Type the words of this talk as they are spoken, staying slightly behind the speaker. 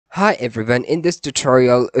Hi everyone, in this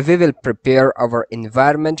tutorial we will prepare our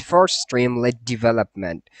environment for Streamlit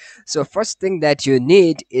development. So first thing that you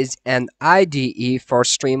need is an IDE for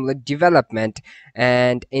Streamlit development,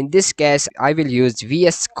 and in this case I will use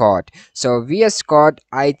VS Code. So VS Code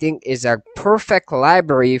I think is a perfect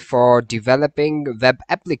library for developing web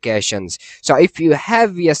applications. So if you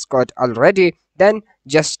have VS Code already, then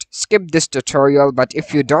just skip this tutorial, but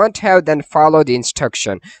if you don't have, then follow the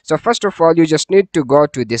instruction. So first of all, you just need to go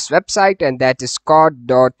to this website, and that is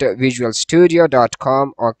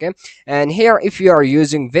code.visualstudio.com. okay, and here if you are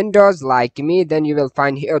using Windows like me, then you will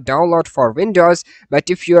find here download for Windows, but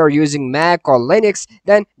if you are using Mac or Linux,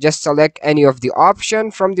 then just select any of the option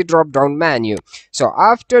from the drop down menu. So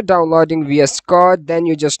after downloading VS Code, then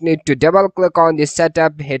you just need to double click on the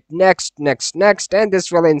setup, hit next, and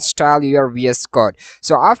this will install your VS Code.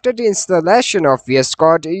 So after the installation of VS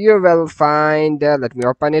Code, you will find, let me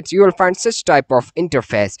open it, you will find such type of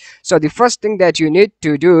interface. So the first thing that you need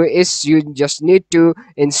to do is you just need to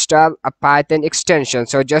install a Python extension.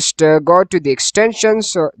 So just go to the extension,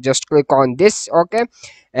 so just click on this, okay,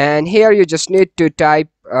 and here you just need to type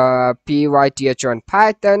python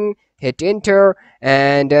Python, hit enter,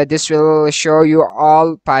 and this will show you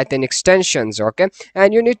all Python extensions, okay,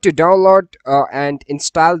 and you need to download and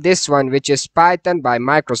install this one, which is Python by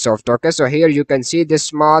Microsoft. Okay, so here you can see this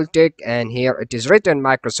small tick, and here it is written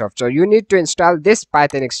Microsoft. So you need to install this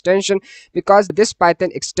Python extension because this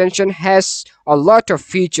Python extension has a lot of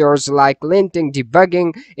features like linting,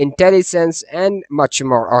 debugging, intelligence, and much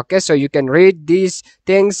more. Okay, so you can read these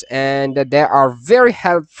things, and they are very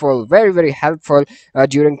helpful, very helpful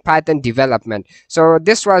during Python development. So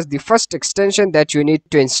this was the first extension that you need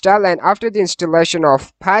to install, and after the installation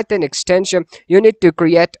of Python extension, you need to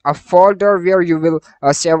create a folder where you will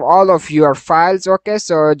save all of your files. Okay,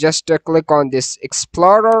 so just click on this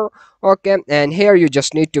Explorer, okay, and here you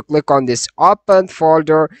just need to click on this open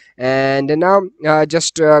folder, and now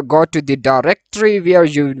just go to the directory where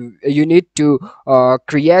you need to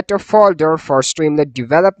create a folder for Streamlit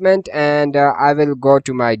development, and I will go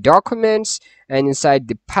to my documents, and inside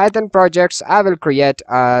the Python projects I will create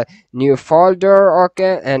a new folder,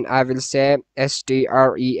 okay, and I will say stream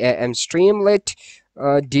Streamlit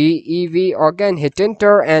dev, again hit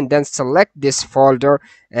enter, and then select this folder,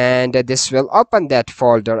 and this will open that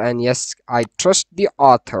folder, and yes, I trust the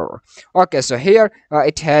author. Okay, so here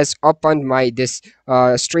it has opened my this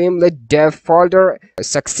Streamlit dev folder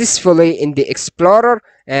successfully in the Explorer,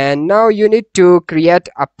 and now you need to create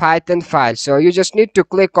a Python file. So you just need to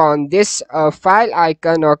click on this file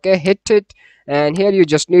icon, okay, hit it, and here you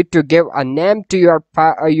just need to give a name to your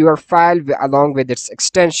file along with its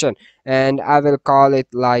extension, and I will call it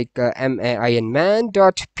like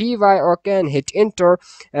mainman.py, okay, and hit enter,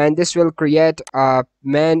 and this will create a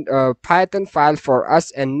Python file for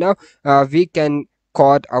us, and now we can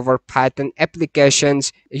code our Python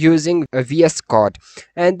applications using VS Code.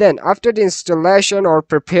 And then after the installation or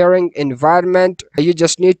preparing environment, you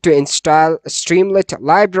just need to install Streamlit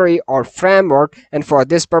library or framework, and for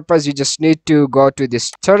this purpose you just need to go to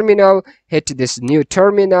this terminal, hit this new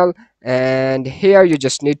terminal, and here you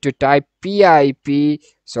just need to type pip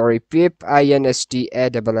install streamlit,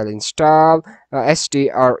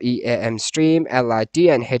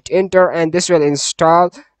 and hit enter, and this will install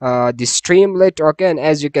the Streamlit. Okay, and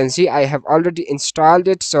as you can see, I have already installed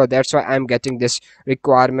it, so that's why I'm getting this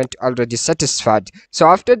requirement already satisfied. So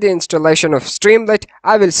after the installation of Streamlit,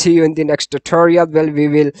 I will see you in the next tutorial where we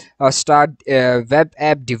will start web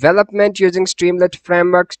app development using Streamlit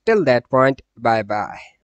framework. Till that point, bye bye.